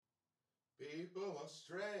People are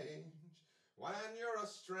strange when you're a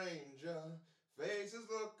stranger. Faces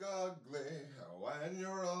look ugly when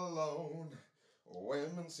you're alone.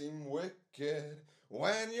 Women seem wicked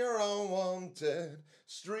when you're unwanted.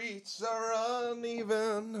 Streets are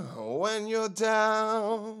uneven when you're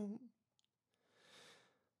down.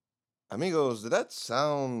 Amigos, did that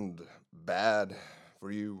sound bad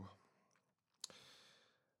for you?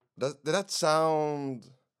 Did that sound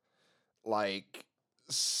like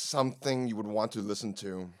something you would want to listen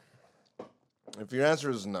to? If your answer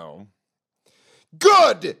is no,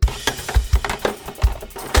 good!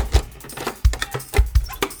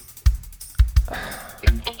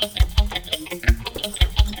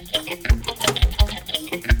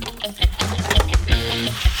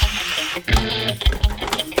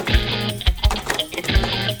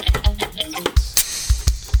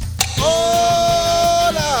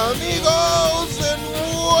 Hola, amigos, and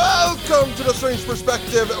welcome to the Strange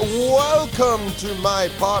Perspective. Welcome to my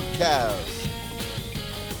podcast.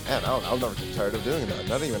 Man, I'll never get tired of doing that.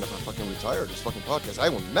 Not even if I fucking retire this fucking podcast. I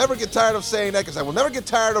will never get tired of saying that because I will never get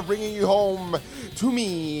tired of bringing you home to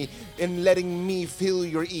me and letting me fill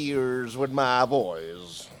your ears with my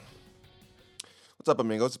voice. What's up,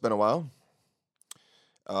 amigos? It's been a while.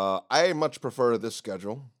 I much prefer this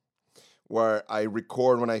schedule where I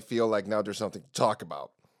record when I feel like now there's something to talk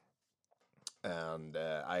about. And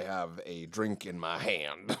I have a drink in my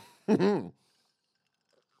hand.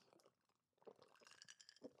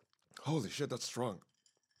 Holy shit, that's strong.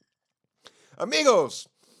 Amigos,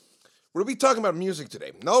 we'll be talking about music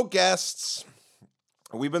today. No guests.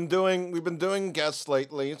 We've been doing guests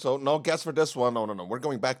lately, so no guests for this one. No. We're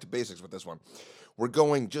going back to basics with this one. We're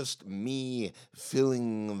going just me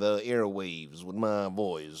filling the airwaves with my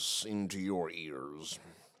voice into your ears.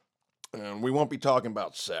 And we won't be talking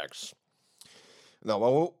about sex.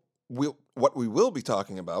 No, what we will be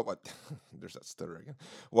talking about, there's that stutter again.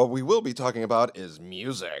 What we will be talking about is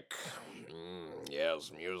music.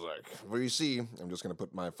 Yes, music. Well, you see, I'm just going to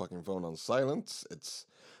put my fucking phone on silent. It's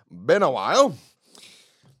been a while.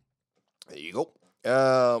 There you go.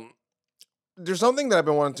 There's something that I've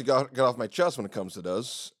been wanting to get off my chest when it comes to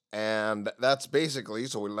this, and that's basically,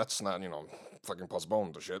 so let's not, fucking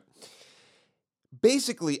postpone the shit.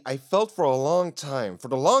 Basically, I felt for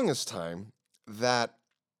the longest time, that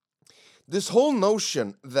this whole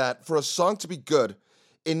notion that for a song to be good,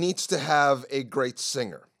 it needs to have a great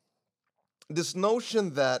singer. This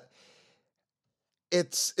notion that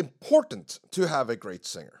it's important to have a great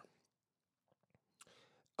singer.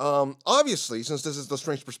 Obviously, since this is the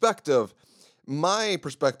Strange Perspective, my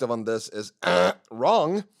perspective on this is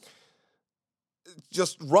wrong.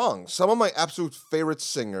 Just wrong. Some of my absolute favorite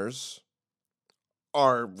singers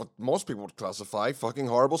are what most people would classify fucking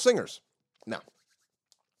horrible singers. Now,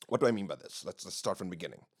 what do I mean by this? Let's start from the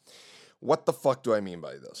beginning. What the fuck do I mean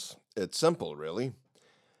by this? It's simple, really.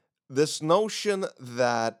 This notion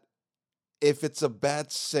that if it's a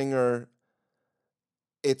bad singer,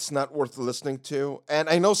 it's not worth listening to. And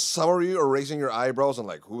I know some of you are raising your eyebrows and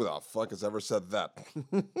like, who the fuck has ever said that?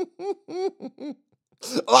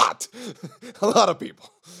 A lot. A lot of people.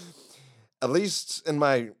 At least in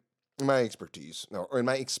my expertise. No, or in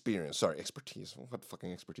my experience. Sorry, expertise. What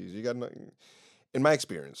fucking expertise? You got no... In my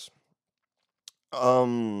experience.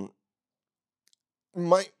 One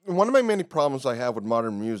of my many problems I have with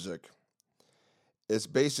modern music is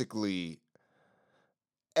basically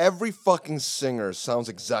every fucking singer sounds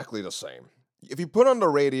exactly the same. If you put on the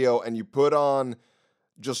radio and you put on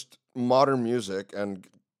just modern music, and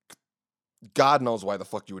God knows why the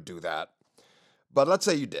fuck you would do that, but let's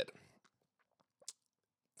say you did.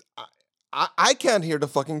 I can't hear the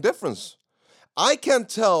fucking difference. I can't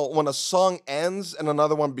tell when a song ends and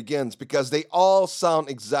another one begins because they all sound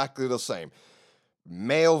exactly the same.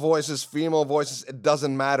 Male voices, female voices, it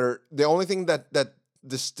doesn't matter. The only thing that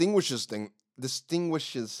distinguishes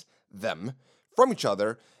them from each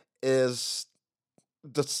other is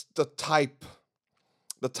the type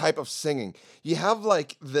of singing. You have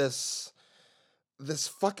like this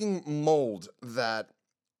fucking mold that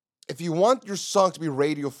if you want your song to be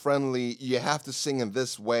radio friendly, you have to sing in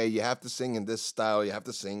this way, you have to sing in this style, you have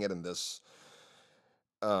to sing it in this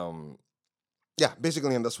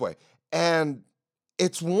basically in this way. And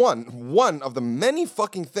it's one of the many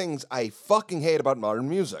fucking things I fucking hate about modern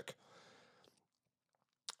music.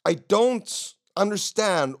 I don't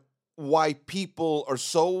understand why people are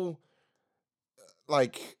so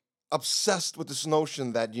obsessed with this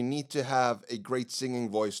notion that you need to have a great singing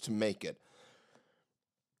voice to make it.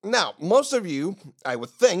 Now, most of you, I would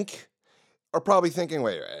think, are probably thinking,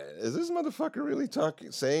 wait, is this motherfucker really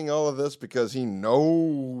saying all of this because he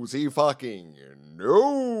knows he fucking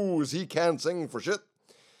knows he can't sing for shit?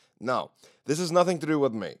 No, this has nothing to do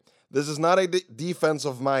with me. This is not a defense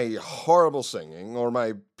of my horrible singing or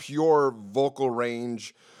my pure vocal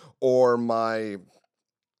range or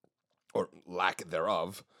lack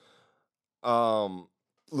thereof.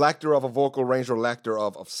 Lack thereof of vocal range or lack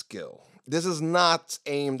thereof of skill. This is not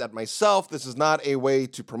aimed at myself. This is not a way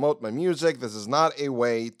to promote my music. This is not a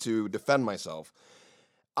way to defend myself.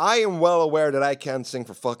 I am well aware that I can't sing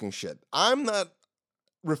for fucking shit. I'm not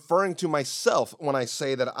referring to myself when I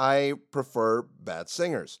say that I prefer bad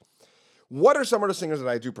singers. What are some of the singers that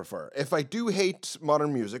I do prefer? If I do hate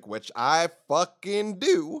modern music, which I fucking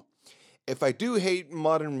do, if I do hate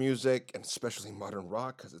modern music, and especially modern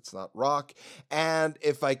rock, because it's not rock, and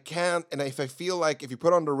if I feel like if you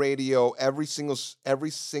put on the radio, every single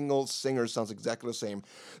singer sounds exactly the same,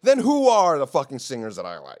 then who are the fucking singers that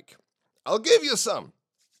I like? I'll give you some.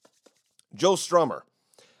 Joe Strummer.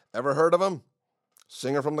 Ever heard of him?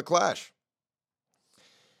 Singer from The Clash.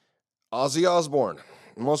 Ozzy Osbourne.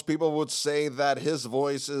 Most people would say that his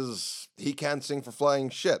voice he can't sing for flying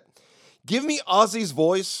shit. Give me Ozzy's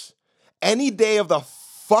voice any day of the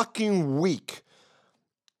fucking week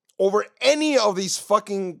over any of these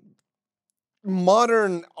fucking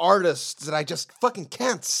modern artists that I just fucking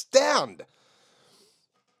can't stand.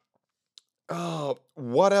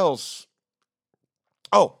 What else?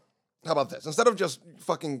 Oh, how about this? Instead of just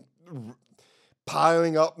fucking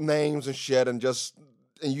piling up names and shit and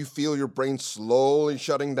you feel your brain slowly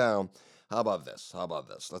shutting down, how about this?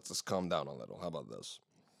 Let's just calm down a little. How about this?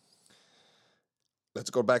 Let's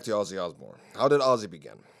go back to Ozzy Osbourne. How did Ozzy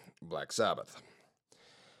begin? Black Sabbath.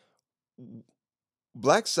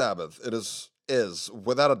 Black Sabbath, it is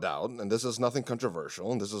without a doubt, and this is nothing controversial,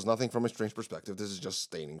 and this is nothing from a strange perspective, this is just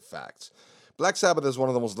stating facts. Black Sabbath is one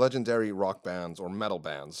of the most legendary rock bands or metal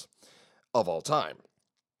bands of all time.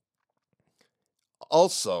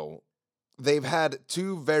 Also, they've had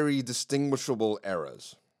two very distinguishable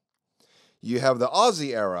eras. You have the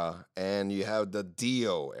Ozzy era, and you have the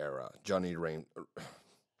Dio era.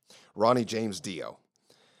 Ronnie James Dio.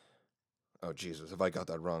 Oh, Jesus, if I got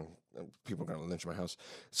that wrong, people are going to lynch my house.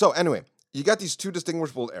 So, anyway, you got these two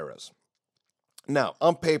distinguishable eras. Now,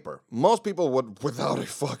 on paper, most people would, without a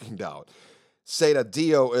fucking doubt, say that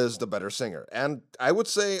Dio is the better singer. And I would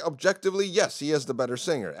say, objectively, yes, he is the better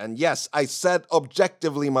singer. And yes, I said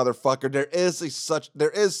objectively, motherfucker, there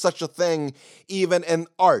is such a thing even in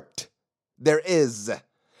art. There is.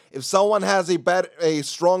 If someone has a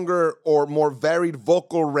stronger or more varied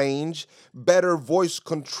vocal range, better voice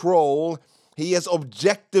control, he is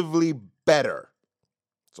objectively better.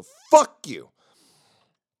 So fuck you.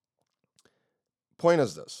 Point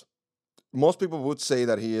is this. Most people would say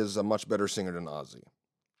that he is a much better singer than Ozzy.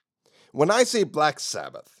 When I say Black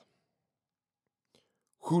Sabbath,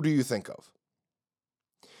 who do you think of?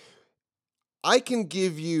 I can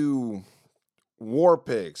give you War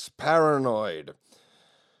Pigs, Paranoid,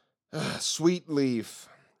 Sweet Leaf.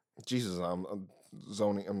 Jesus, I'm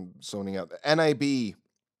zoning out. NIB,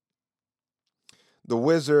 The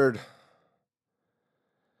Wizard,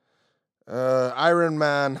 Iron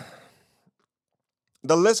Man.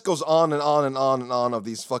 The list goes on and on and on and on of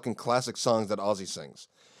these fucking classic songs that Ozzy sings.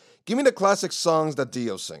 Give me the classic songs that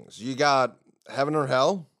Dio sings. You got Heaven or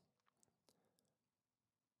Hell.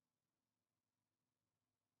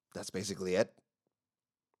 That's basically it.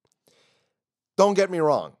 Don't get me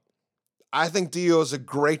wrong. I think Dio is a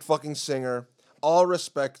great fucking singer. All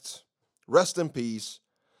respect. Rest in peace.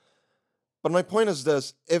 But my point is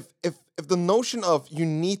this. If the notion of you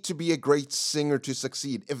need to be a great singer to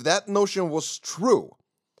succeed, if that notion was true,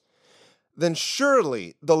 then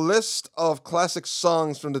surely the list of classic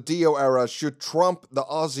songs from the Dio era should trump the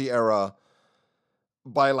Ozzy era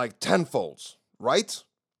by like tenfolds, right?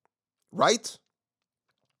 Right?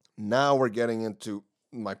 Now we're getting into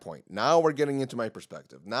my point. Now we're getting into my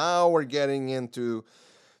perspective. Now we're getting into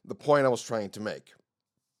the point I was trying to make.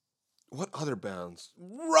 What other bands?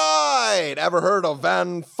 Right! Ever heard of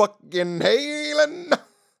Van fucking Halen?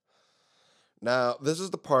 Now, this is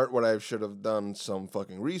the part where I should have done some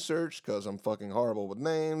fucking research, because I'm fucking horrible with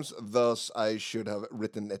names. Thus, I should have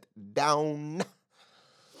written it down.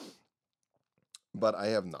 But I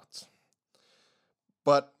have not.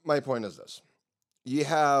 But my point is this. You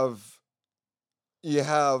have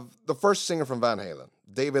the first singer from Van Halen,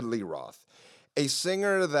 David Lee Roth. A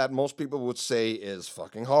singer that most people would say is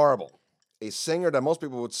fucking horrible. A singer that most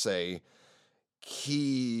people would say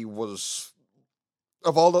he was,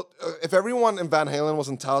 of all the, if everyone in Van Halen was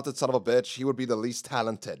a talented son of a bitch, he would be the least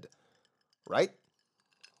talented, right?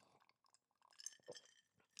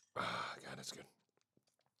 God, that's good.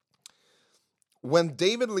 When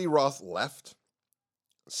David Lee Roth left,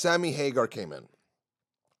 Sammy Hagar came in.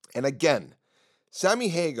 And again, Sammy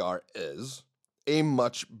Hagar is a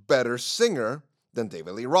much better singer than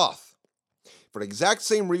David Lee Roth. For the exact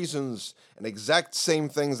same reasons and exact same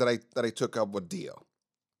things that I took up with Dio.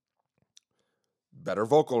 Better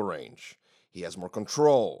vocal range. He has more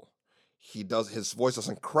control. His voice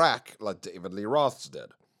doesn't crack like David Lee Roth's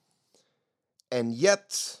did. And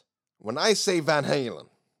yet, when I say Van Halen,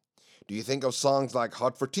 do you think of songs like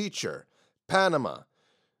Hot for Teacher, Panama,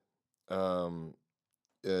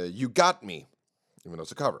 You Got Me, even though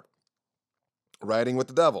it's a cover, Riding with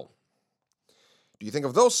the Devil? Do you think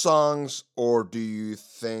of those songs, or do you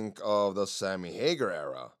think of the Sammy Hagar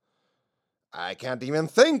era? I can't even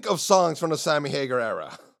think of songs from the Sammy Hagar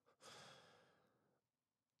era.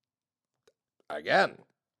 Again,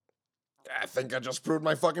 I think I just proved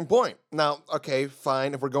my fucking point. Now, okay,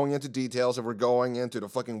 fine, if we're going into details, if we're going into the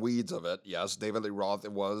fucking weeds of it, yes, David Lee Roth,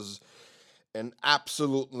 it was an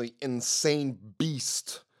absolutely insane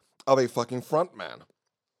beast of a fucking frontman.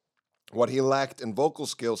 What he lacked in vocal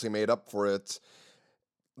skills, he made up for it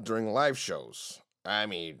during live shows. I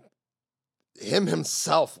mean, him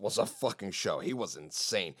himself was a fucking show. He was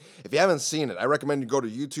insane. If you haven't seen it, I recommend you go to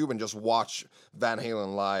YouTube and just watch Van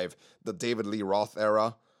Halen live, the David Lee Roth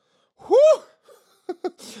era. Whew!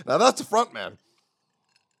 Now that's a frontman.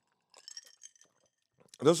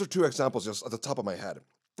 Those are two examples just at the top of my head.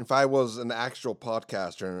 If I was an actual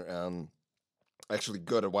podcaster and actually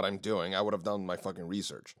good at what I'm doing, I would have done my fucking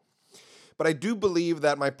research. But I do believe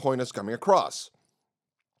that my point is coming across.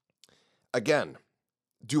 Again,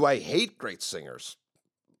 do I hate great singers?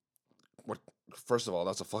 What, first of all,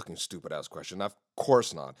 that's a fucking stupid-ass question. Of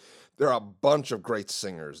course not. There are a bunch of great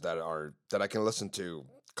singers that I can listen to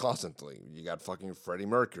constantly. You got fucking Freddie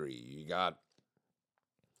Mercury. You got...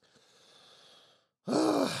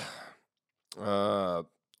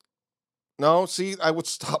 No, see, I would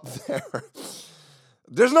stop there.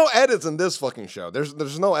 There's no edits in this fucking show.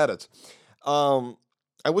 There's no edits. I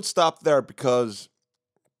would stop there because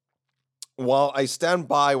while I stand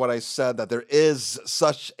by what I said, that there is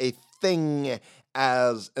such a thing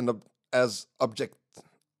as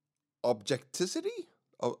objecticity?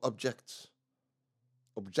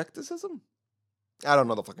 Objecticism? I don't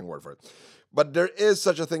know the fucking word for it. But there is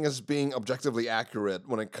such a thing as being objectively accurate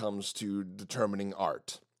when it comes to determining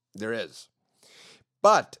art. There is.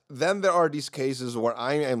 But then there are these cases where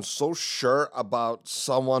I am so sure about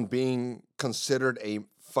someone being considered a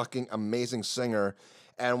fucking amazing singer,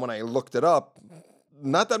 and when I looked it up,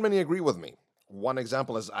 not that many agree with me. One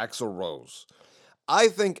example is Axl Rose. I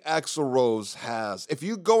think Axl Rose has, if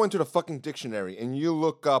you go into the fucking dictionary and you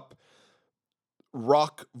look up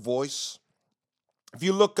rock voice, if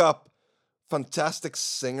you look up fantastic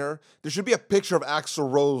singer, there should be a picture of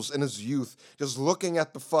Axl Rose in his youth just looking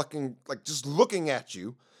at the fucking, just looking at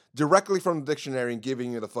you directly from the dictionary and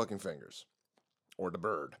giving you the fucking fingers. Or the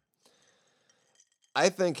bird. I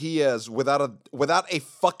think he is, without a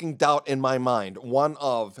fucking doubt in my mind, one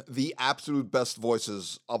of the absolute best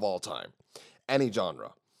voices of all time. Any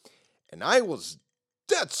genre. And I was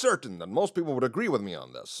dead certain that most people would agree with me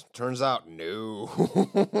on this. Turns out, no.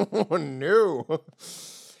 No.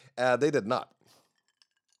 They did not.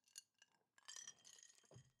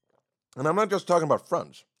 And I'm not just talking about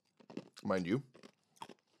friends, mind you.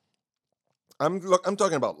 I'm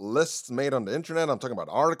talking about lists made on the internet. I'm talking about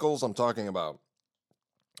articles. I'm talking about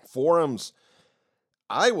forums.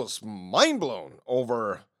 I was mind blown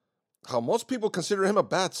over how most people consider him a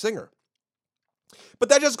bad singer. But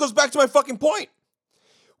that just goes back to my fucking point.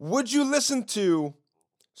 Would you listen to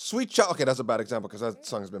Sweet Child? Okay, that's a bad example because that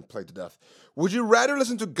song has been played to death. Would you rather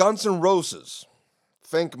listen to Guns N' Roses?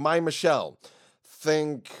 Think My Michelle.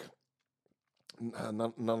 Think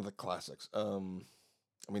none of the classics. I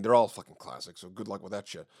mean, they're all fucking classics, so good luck with that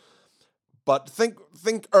shit. But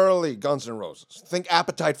think early Guns N' Roses. Think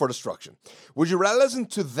Appetite for Destruction. Would you rather listen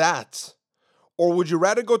to that, or would you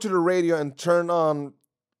rather go to the radio and turn on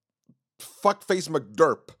Fuckface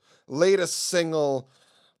McDurp, latest single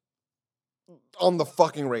on the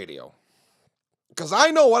fucking radio? Because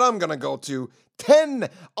I know what I'm going to go to 10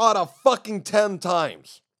 out of fucking 10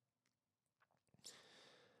 times.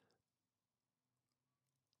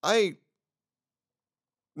 I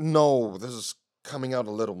know this is coming out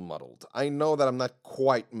a little muddled. I know that I'm not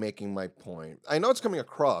quite making my point. I know it's coming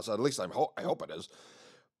across, at least I hope it is.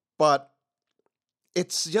 But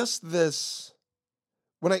it's just this,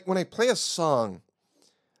 when I play a song,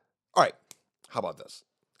 all right, how about this?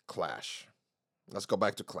 Clash. Let's go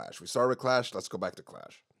back to Clash. We started with Clash, let's go back to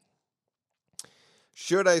Clash.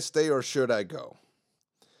 Should I stay or should I go?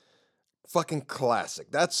 Fucking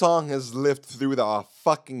classic. That song has lived through the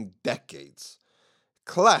fucking decades.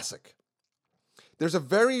 Classic. There's a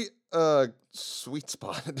very sweet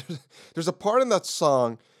spot. There's a part in that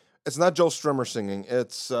song. It's not Joe Strummer singing.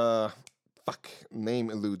 It's name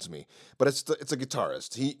eludes me. But it's a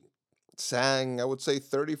guitarist. He sang, I would say,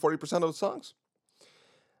 30-40% of the songs.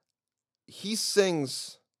 He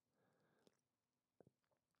sings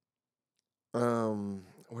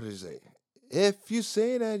what did he say? If you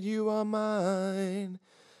say that you are mine,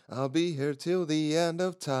 I'll be here till the end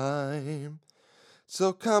of time.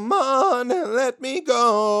 So come on and let me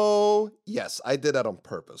go. Yes, I did that on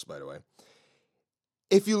purpose, by the way.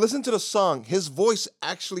 If you listen to the song, his voice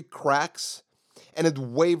actually cracks and it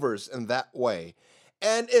wavers in that way.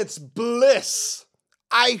 And it's bliss.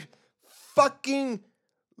 I fucking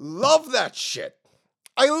love that shit.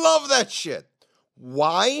 I love that shit.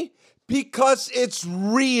 Why? Because it's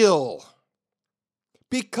real.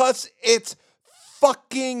 Because it's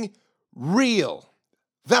fucking real.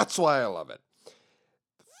 That's why I love it.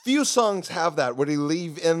 Few songs have that where they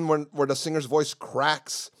leave in where the singer's voice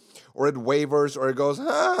cracks or it wavers or it goes,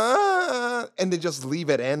 and they just leave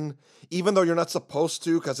it in, even though you're not supposed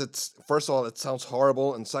to, because it's, first of all, it sounds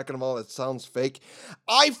horrible, and second of all, it sounds fake.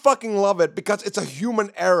 I fucking love it because it's a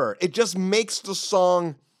human error. It just makes the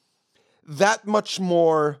song that much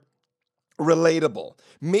more relatable.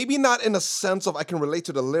 Maybe not in a sense of I can relate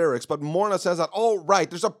to the lyrics, but more in a sense that, oh, right,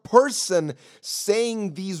 there's a person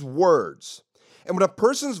saying these words. And when a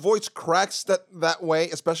person's voice cracks that way,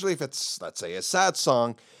 especially if it's, let's say, a sad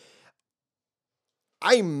song,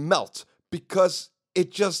 I melt because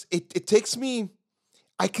it takes me,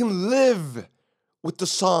 I can live with the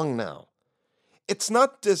song now. It's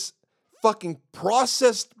not this fucking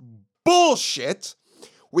processed bullshit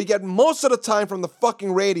we get most of the time from the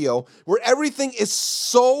fucking radio, where everything is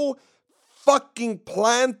so fucking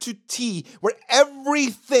planned to T, where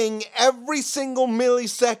everything, every single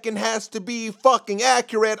millisecond has to be fucking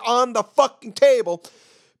accurate on the fucking table,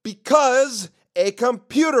 because a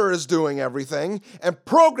computer is doing everything, and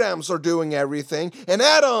programs are doing everything, and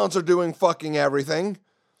add-ons are doing fucking everything.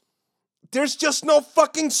 There's just no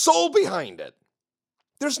fucking soul behind it.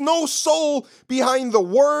 There's no soul behind the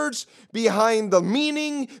words, behind the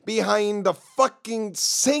meaning, behind the fucking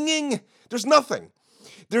singing. There's nothing.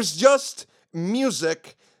 There's just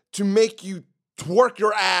music to make you twerk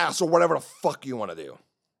your ass or whatever the fuck you want to do.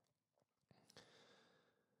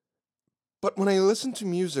 But when I listen to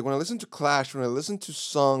music, when I listen to Clash, when I listen to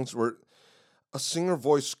songs where a singer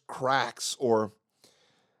voice cracks or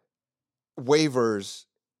wavers,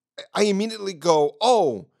 I immediately go,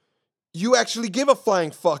 oh, you actually give a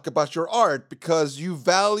flying fuck about your art because you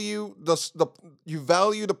value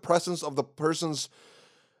the presence of the person's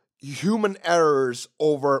human errors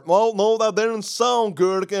over, well, no, that didn't sound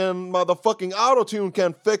good and motherfucking auto-tune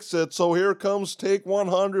can't fix it, so here comes take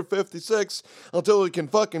 156 until it can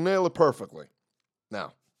fucking nail it perfectly.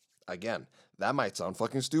 Now, again, that might sound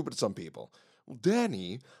fucking stupid to some people. Well,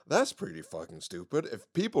 Danny, that's pretty fucking stupid.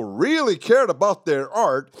 If people really cared about their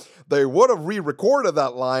art, they would have re-recorded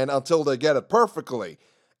that line until they get it perfectly.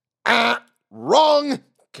 Wrong!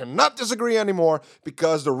 Cannot disagree anymore,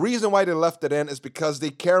 because the reason why they left it in is because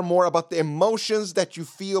they care more about the emotions that you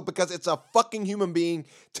feel, because it's a fucking human being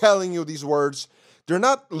telling you these words. They're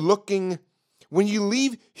not looking... When you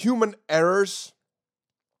leave human errors,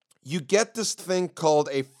 you get this thing called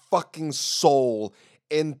a fucking soul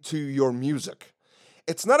into your music.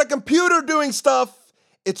 It's not a computer doing stuff,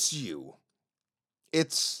 it's you.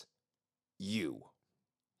 It's you.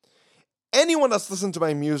 Anyone that's listened to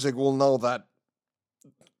my music will know that,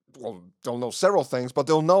 well, they'll know several things, but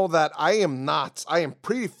they'll know that I am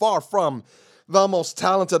pretty far from the most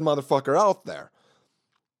talented motherfucker out there.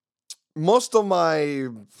 Most of my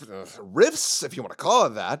riffs, if you want to call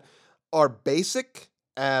it that, are basic,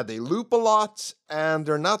 they loop a lot, and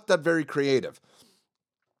they're not that very creative.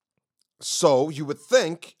 So you would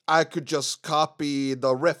think I could just copy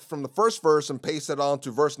the riff from the first verse and paste it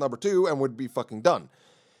onto verse number 2 and would be fucking done.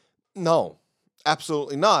 No,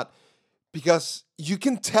 absolutely not. Because you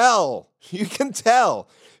can tell,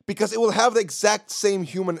 because it will have the exact same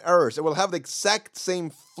human errors. It will have the exact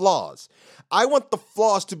same flaws. I want the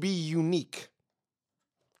flaws to be unique.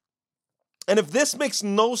 And if this makes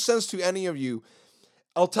no sense to any of you,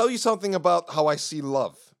 I'll tell you something about how I see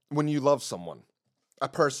love when you love someone, a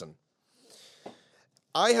person.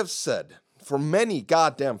 I have said for many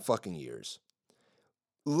goddamn fucking years,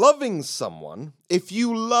 loving someone, if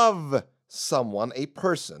you love someone, a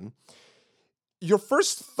person, your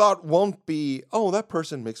first thought won't be, oh, that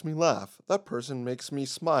person makes me laugh. That person makes me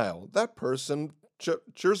smile. That person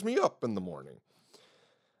cheers me up in the morning.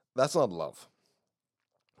 That's not love.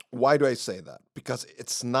 Why do I say that? Because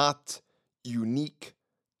it's not unique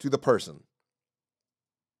to the person.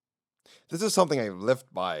 This is something I've lived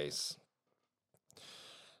by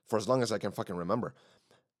for as long as I can fucking remember.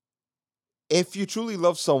 If you truly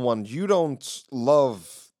love someone, you don't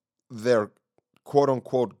love their quote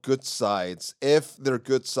unquote good sides if their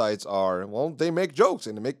good sides are, well, they make jokes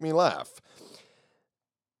and they make me laugh.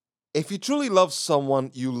 If you truly love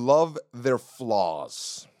someone, you love their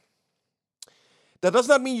flaws. That does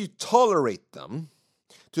not mean you tolerate them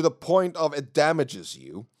to the point of it damages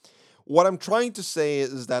you. What I'm trying to say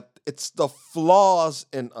is that it's the flaws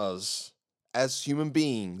in us as human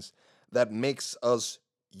beings that makes us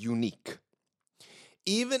unique.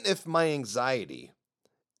 Even if my anxiety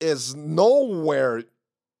is nowhere,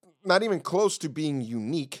 not even close to being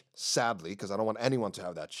unique, sadly, because I don't want anyone to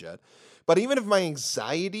have that shit. But even if my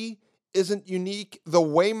anxiety isn't unique, the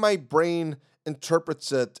way my brain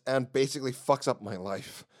interprets it and basically fucks up my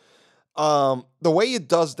life, the way it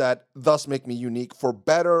does that does make me unique for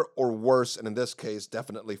better or worse, and in this case,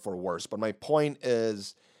 definitely for worse. But my point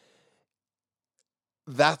is,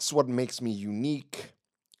 that's what makes me unique,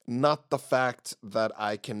 not the fact that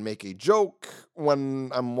I can make a joke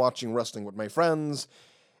when I'm watching wrestling with my friends,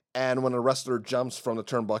 and when a wrestler jumps from the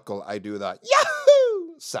turnbuckle, I do that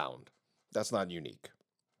Yahoo sound. That's not unique.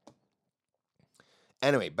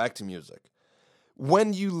 Anyway, back to music.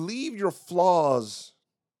 When you leave your flaws,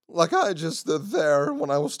 like I just did there when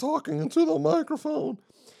I was talking into the microphone,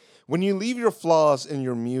 when you leave your flaws in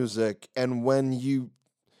your music, and when you,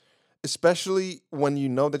 especially when you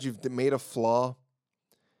know that you've made a flaw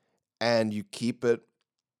and you keep it,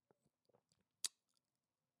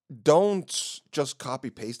 don't just copy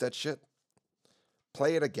paste that shit.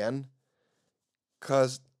 Play it again.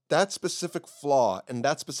 Because that specific flaw and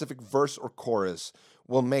that specific verse or chorus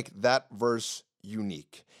will make that verse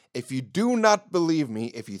unique. If you do not believe me,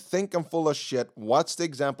 if you think I'm full of shit, what's the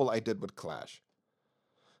example I did with Clash?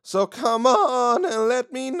 So come on and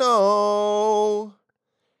let me know.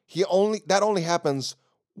 That only happens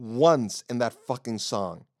once in that fucking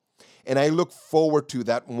song. And I look forward to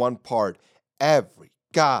that one part every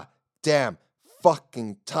goddamn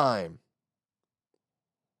fucking time.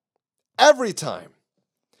 Every time.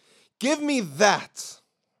 Give me that.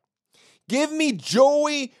 Give me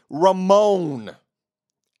Joey Ramone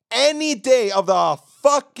any day of the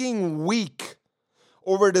fucking week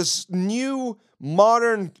over this new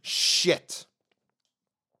modern shit.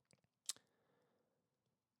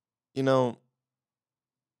 You know,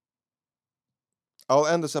 I'll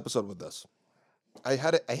end this episode with this. I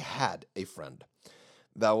had a friend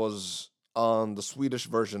that was on the Swedish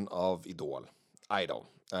version of Idol.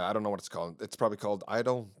 I don't know what it's called. It's probably called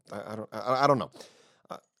Idol. I don't know.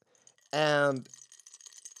 And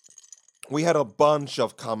we had a bunch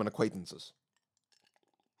of common acquaintances.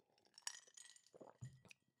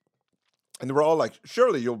 And they were all like,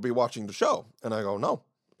 surely you'll be watching the show. And I go, no,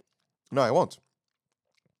 I won't.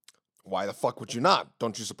 Why the fuck would you not?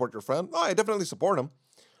 Don't you support your friend? No, I definitely support him.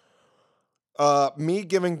 Me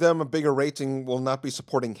giving them a bigger rating will not be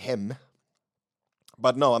supporting him.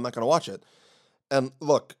 But no, I'm not going to watch it. And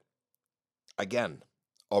look, again,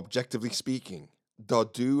 objectively speaking, the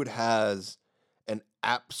dude has an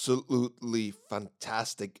absolutely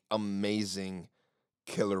fantastic, amazing,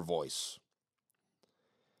 killer voice.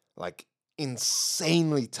 Like,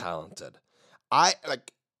 insanely talented. I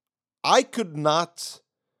could not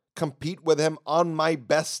compete with him on my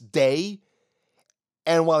best day,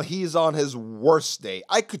 and while he's on his worst day,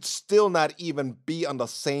 I could still not even be on the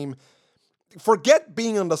same. Forget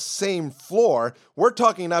being on the same floor. We're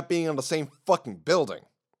talking not being on the same fucking building.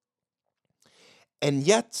 And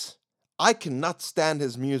yet, I cannot stand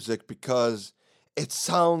his music because it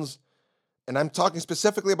sounds, and I'm talking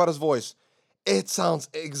specifically about his voice, it sounds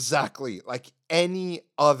exactly like any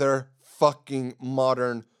other fucking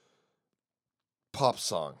modern pop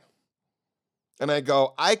song. And I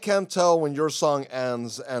go, I can't tell when your song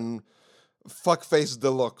ends and Fuckface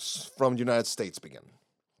Deluxe from the United States begin.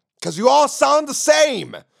 Because you all sound the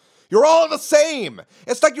same. You're all the same.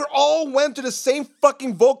 It's like you all went to the same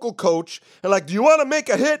fucking vocal coach and like, do you want to make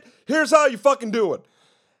a hit? Here's how you fucking do it.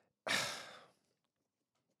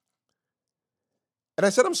 And I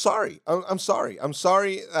said, I'm sorry. I'm sorry. I'm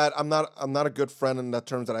sorry that I'm not a good friend in that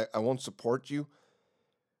terms that I won't support you.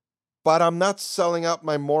 But I'm not selling out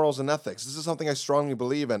my morals and ethics. This is something I strongly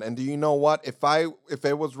believe in. And do you know what? If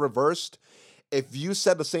it was reversed, if you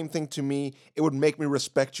said the same thing to me, it would make me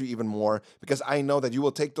respect you even more because I know that you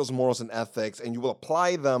will take those morals and ethics and you will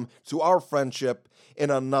apply them to our friendship in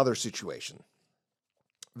another situation.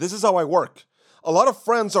 This is how I work. a lot of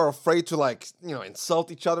friends are afraid to, like,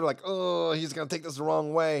 insult each other, like, oh, he's going to take this the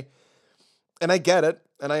wrong way. And I get it,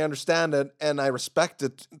 and I understand it, and I respect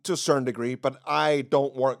it to a certain degree, but I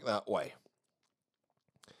don't work that way.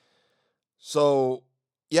 So,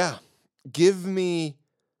 yeah, give me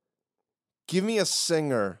a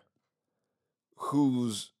singer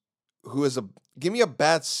give me a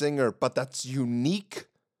bad singer, but that's unique.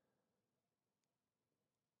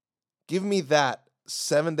 Give me that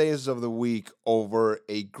 7 days of the week over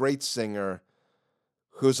a great singer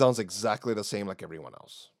who sounds exactly the same like everyone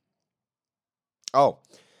else. Oh,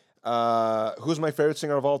 who's my favorite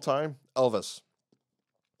singer of all time? Elvis.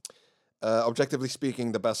 Objectively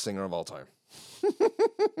speaking, the best singer of all time.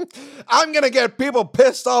 I'm going to get people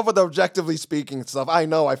pissed off with the objectively speaking stuff. I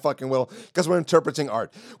know I fucking will, because we're interpreting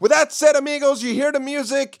art. With that said, amigos, you hear the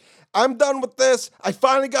music. I'm done with this. I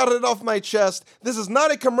finally got it off my chest. This is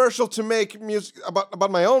not a commercial to make music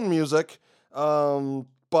about my own music.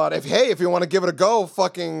 But if you want to give it a go,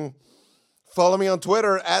 fucking follow me on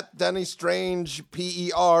Twitter at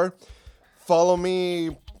DennyStrangePER. Follow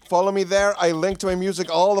me there. I link to my music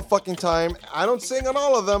all the fucking time. I don't sing on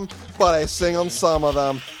all of them, but I sing on some of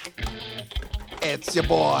them. It's your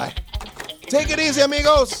boy. Take it easy,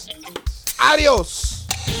 amigos. Adios.